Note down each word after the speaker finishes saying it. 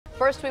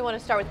First, we want to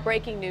start with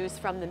breaking news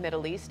from the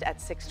Middle East at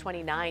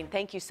 6:29.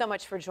 Thank you so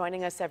much for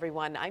joining us,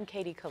 everyone. I'm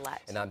Katie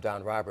Collette. And I'm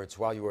Don Roberts.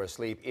 While you were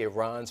asleep,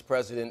 Iran's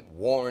president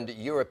warned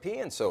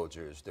European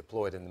soldiers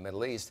deployed in the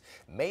Middle East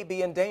may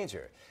be in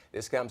danger.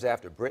 This comes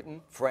after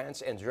Britain,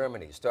 France, and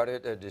Germany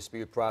started a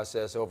dispute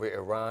process over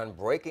Iran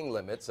breaking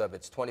limits of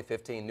its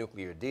 2015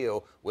 nuclear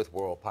deal with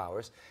world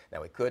powers.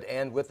 Now, it could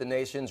end with the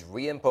nations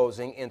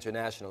reimposing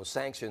international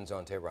sanctions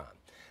on Tehran.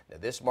 Now,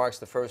 this marks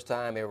the first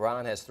time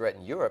Iran has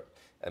threatened Europe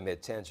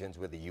amid tensions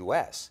with the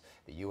U.S.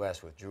 The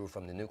U.S. withdrew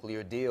from the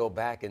nuclear deal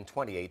back in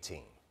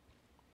 2018.